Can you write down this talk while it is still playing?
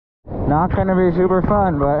Not gonna be super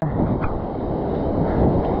fun, but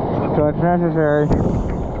so it's necessary.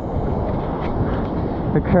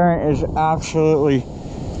 The current is absolutely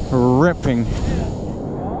ripping.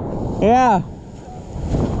 Yeah.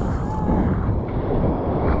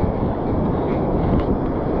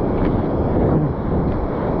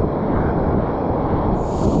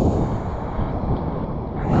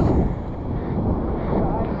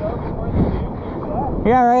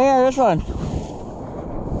 Yeah, right here, this one.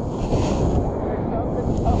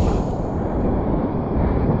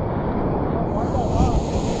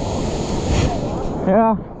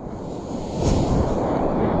 Yeah.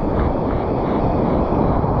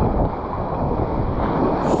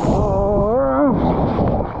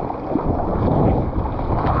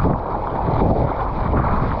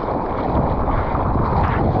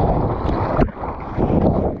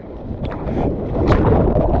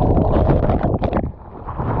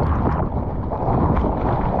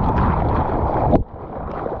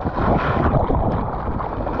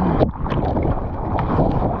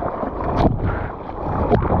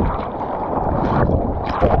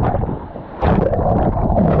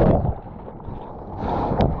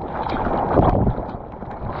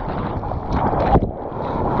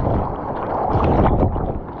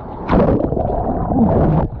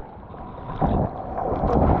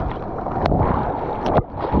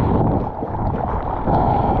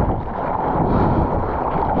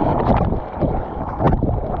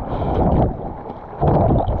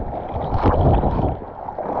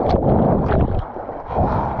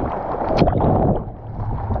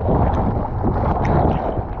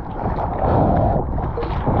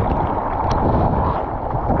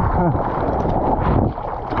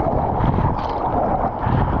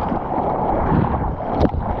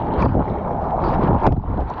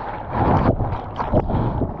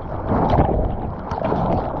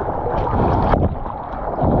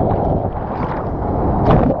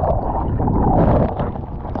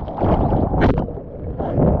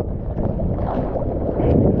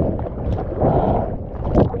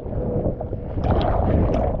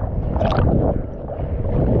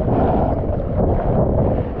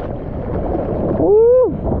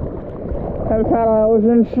 That was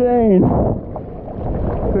insane.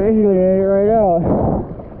 Basically made it right out.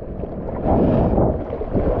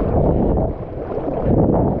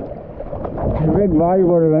 It's a big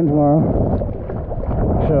bodyboard event tomorrow.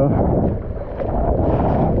 So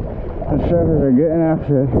the surfers are getting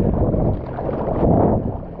after it.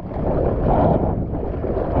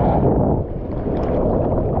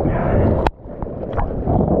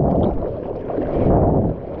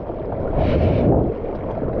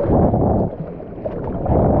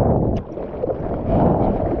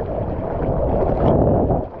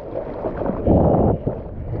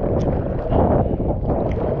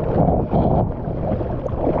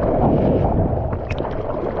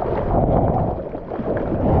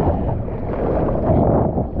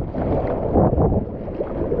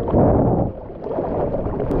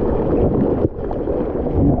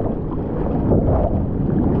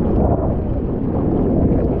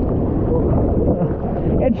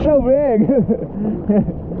 It's so big.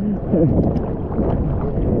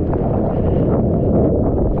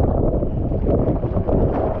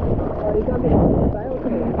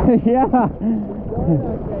 Yeah.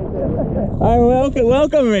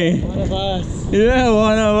 Welcome me. One of us. Yeah,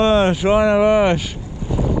 one of us. One of us.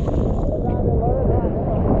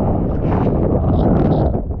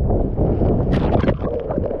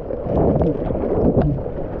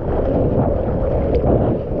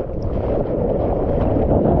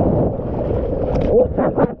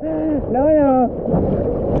 No.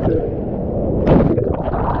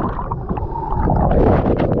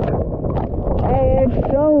 Hey, it's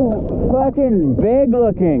so fucking big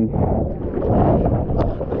looking.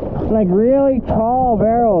 Like really tall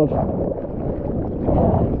barrels.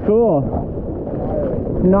 Cool.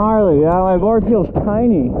 Gnarly. Yeah, my board feels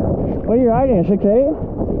tiny. What are you riding? A 6'8"?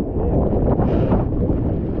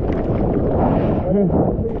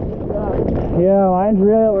 Yeah, mine's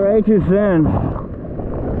way too thin.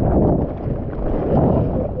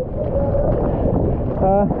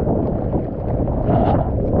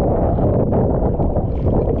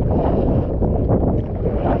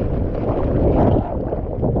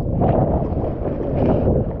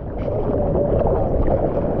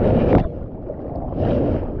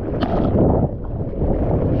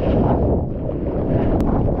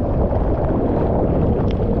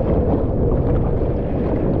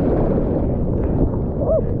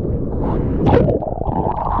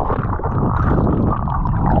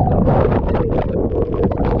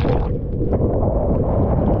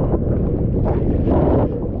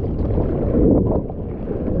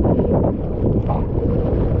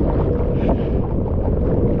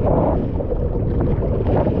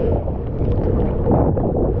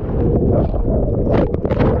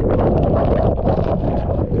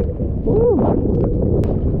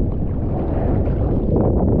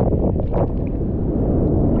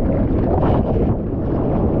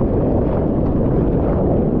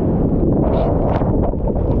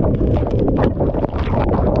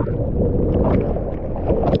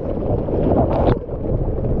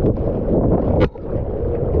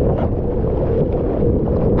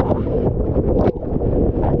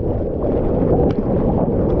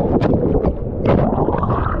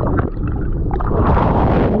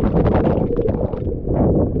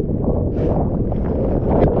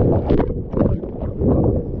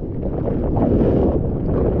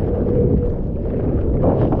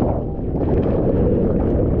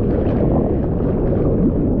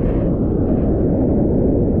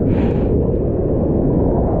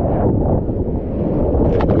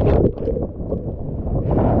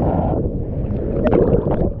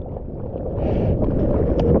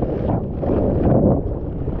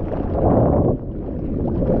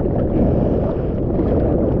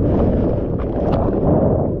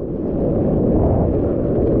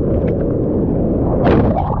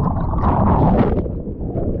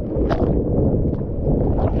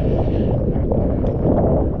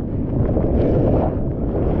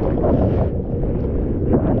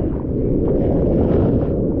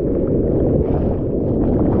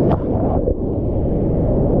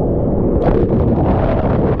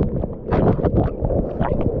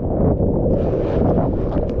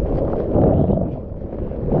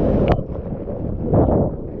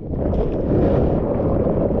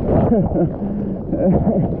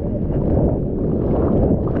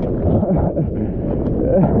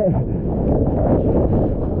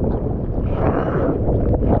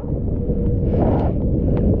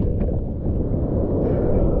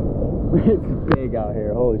 It's big out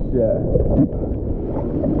here, holy shit.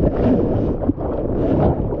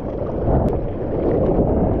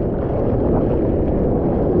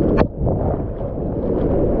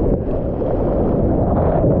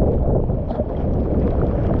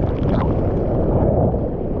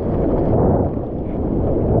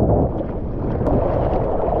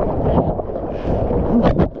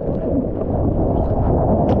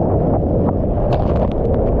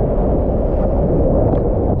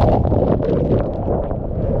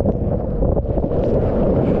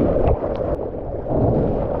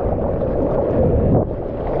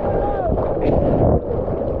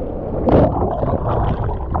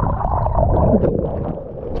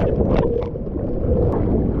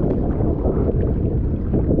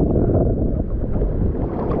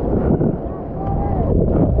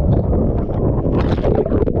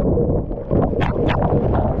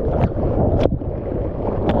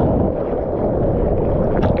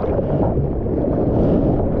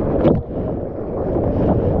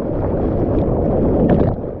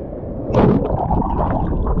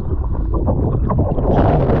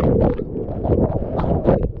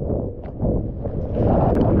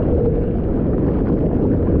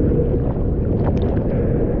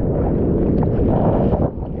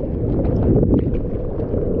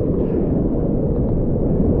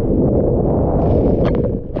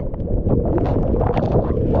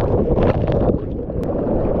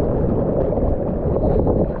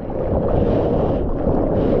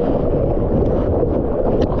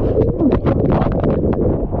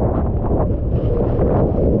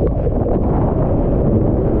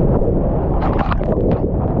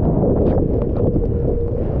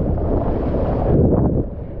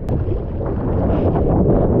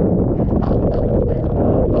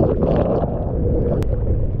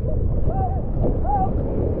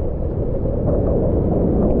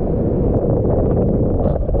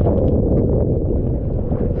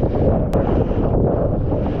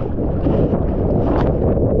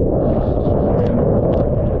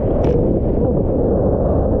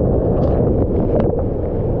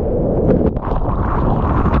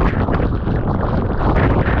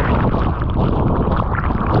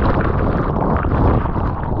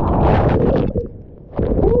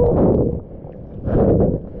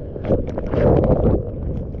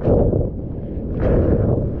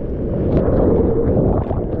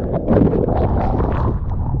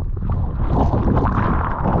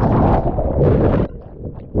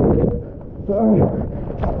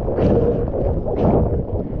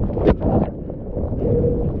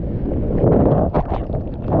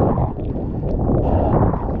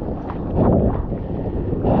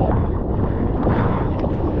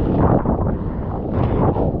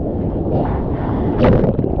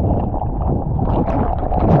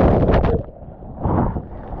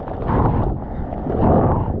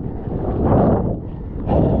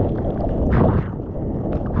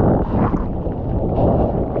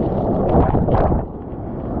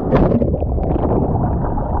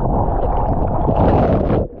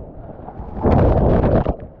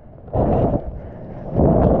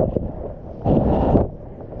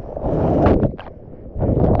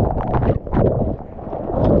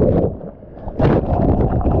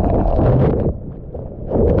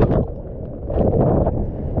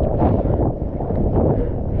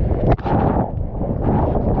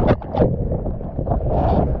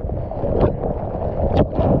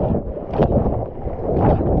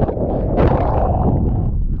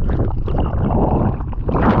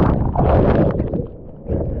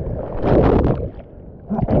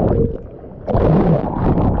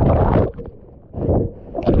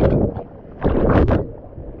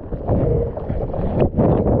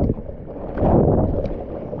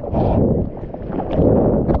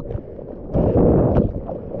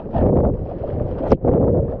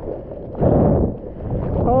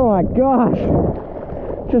 gosh,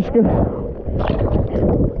 just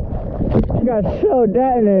got so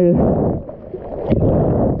detonated.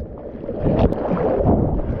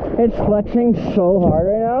 It's flexing so hard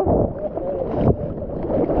right now.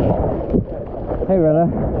 Hey brother,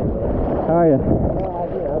 how are you?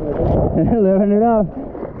 Living it up.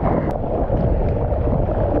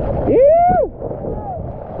 Ew!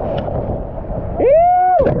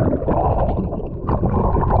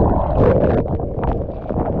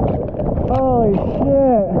 Holy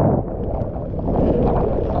shit.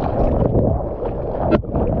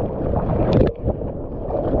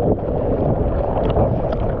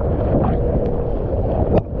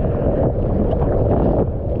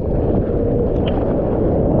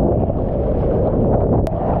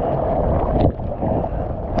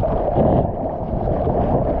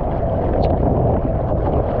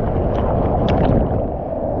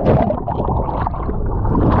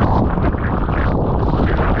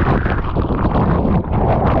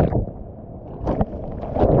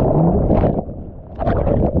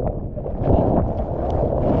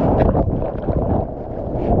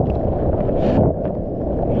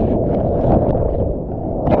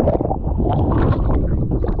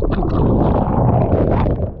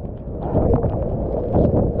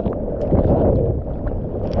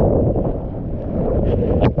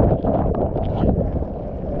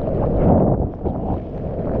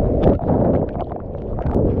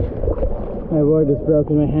 board just broke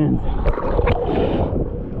in my hands.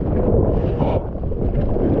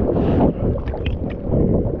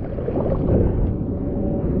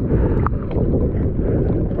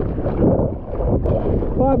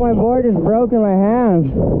 Fuck, my board just broke in my hands.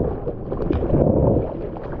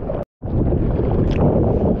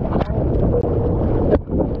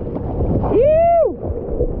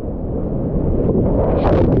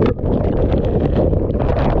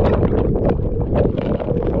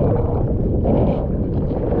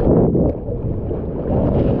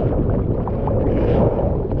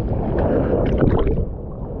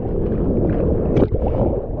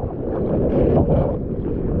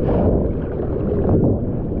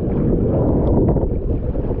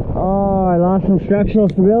 Some structural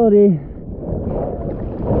stability.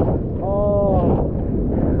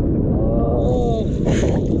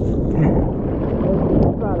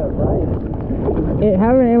 It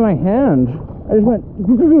happened in my hand. I just went.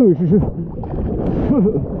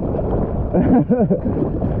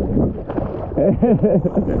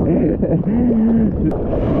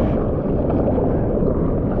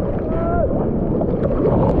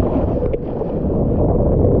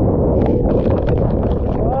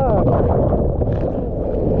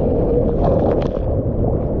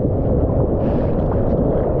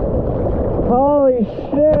 Holy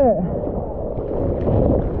shit!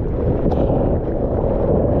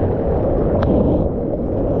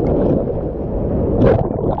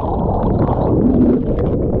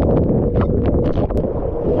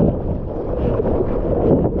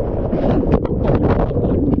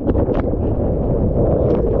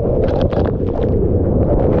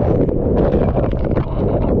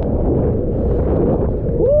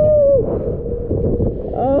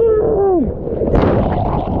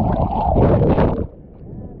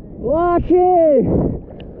 Watch it!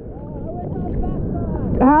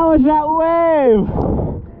 How was that wave?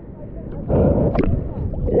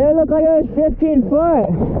 It looked like it was 15 foot.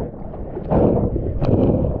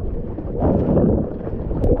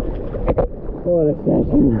 What a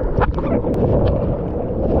session.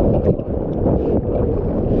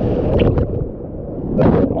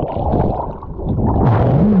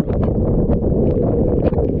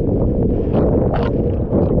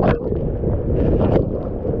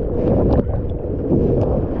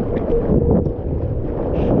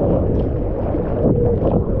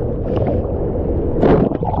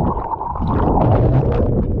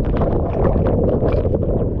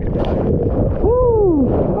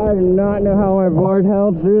 I do not know how my board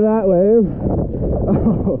held through that wave.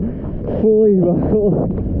 Oh, fully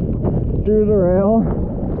buckled through the rail.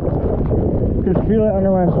 Could feel it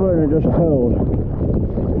under my foot and it just pulled.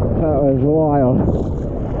 That was wild.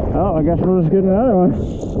 Oh, I guess we'll just get another one.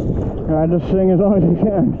 Ride this thing as long as you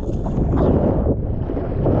can.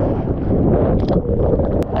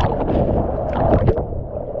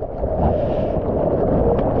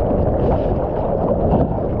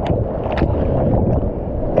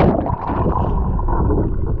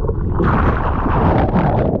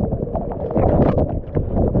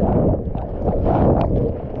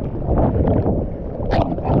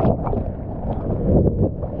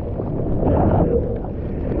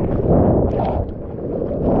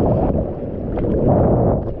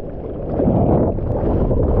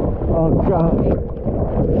 Oh gosh.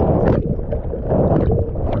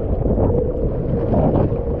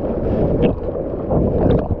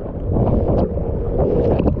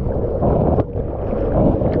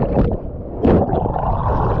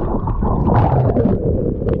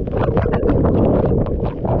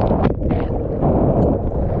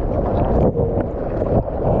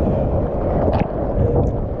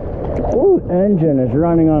 Ooh, engine is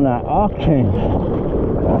running on that octane.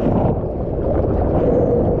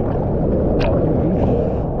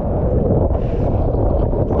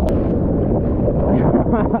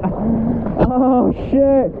 Oh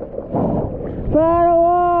shit! Paddle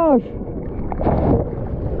wash!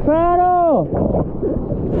 Paddle!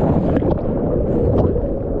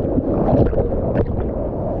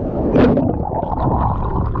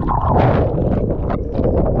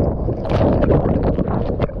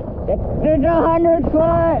 It's 100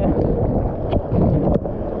 foot!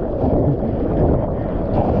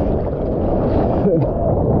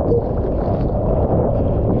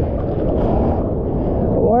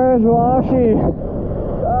 Where's Washi?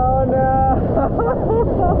 Oh no!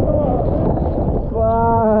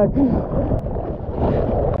 Fuck!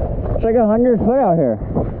 It's like 100 foot out here.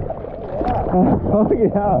 Oh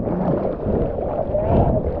yeah!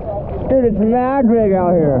 Dude, it's mad big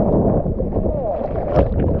out here.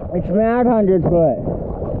 It's mad 100 foot.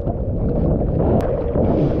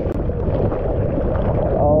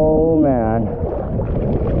 Oh man.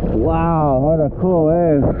 Wow, hold a cool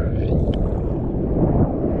wave.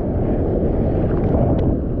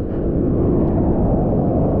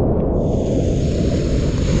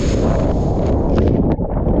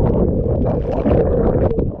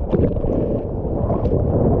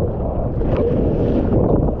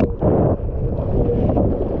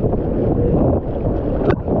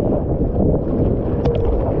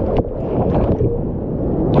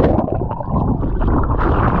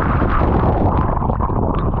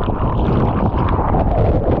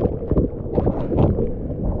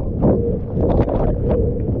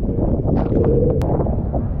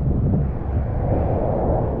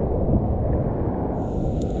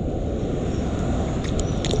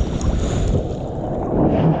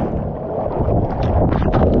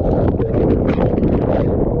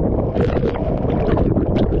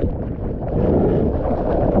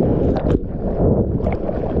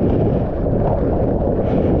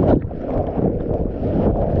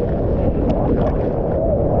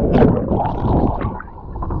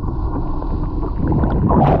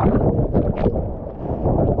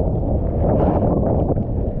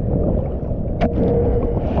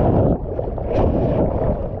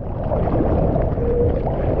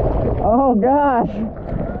 Oh gosh!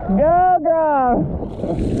 Go, girl!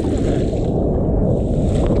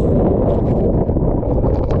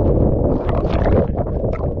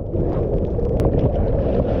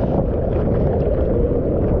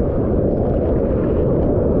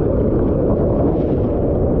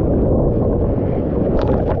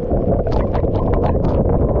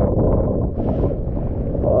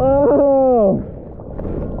 Oh!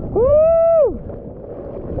 Woo!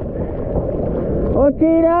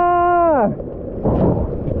 Okina!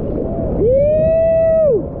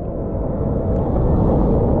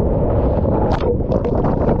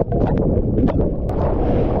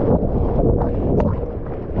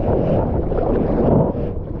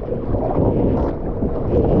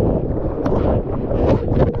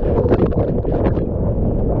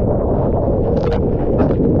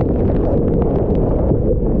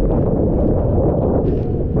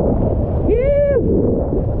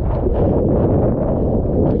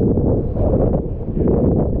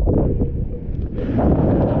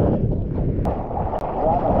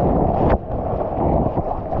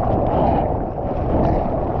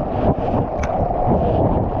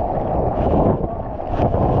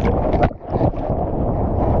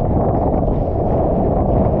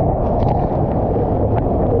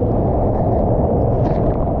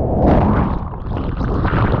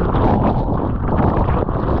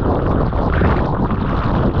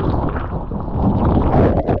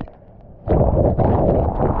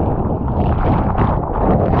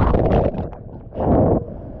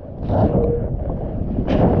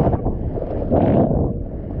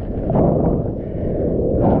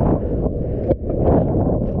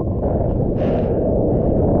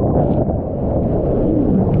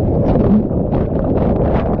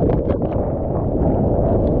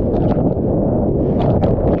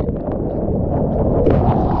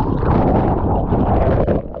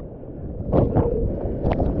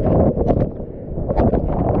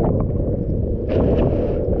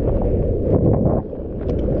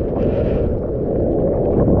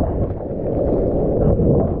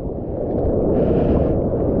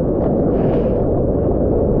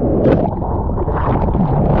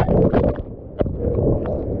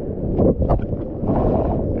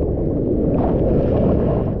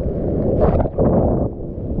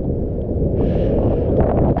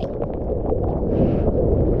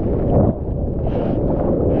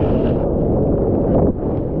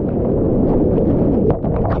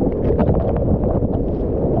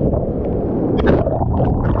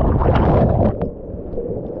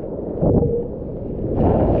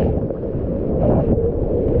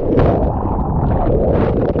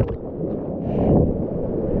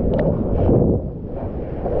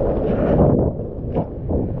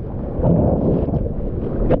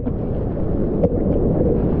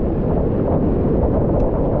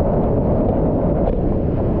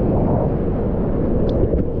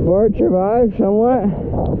 Board survived somewhat.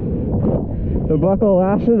 The buckle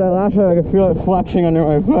lasted. I could feel it flexing under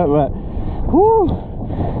my foot, but whew!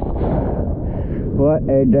 What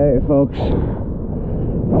a day, folks.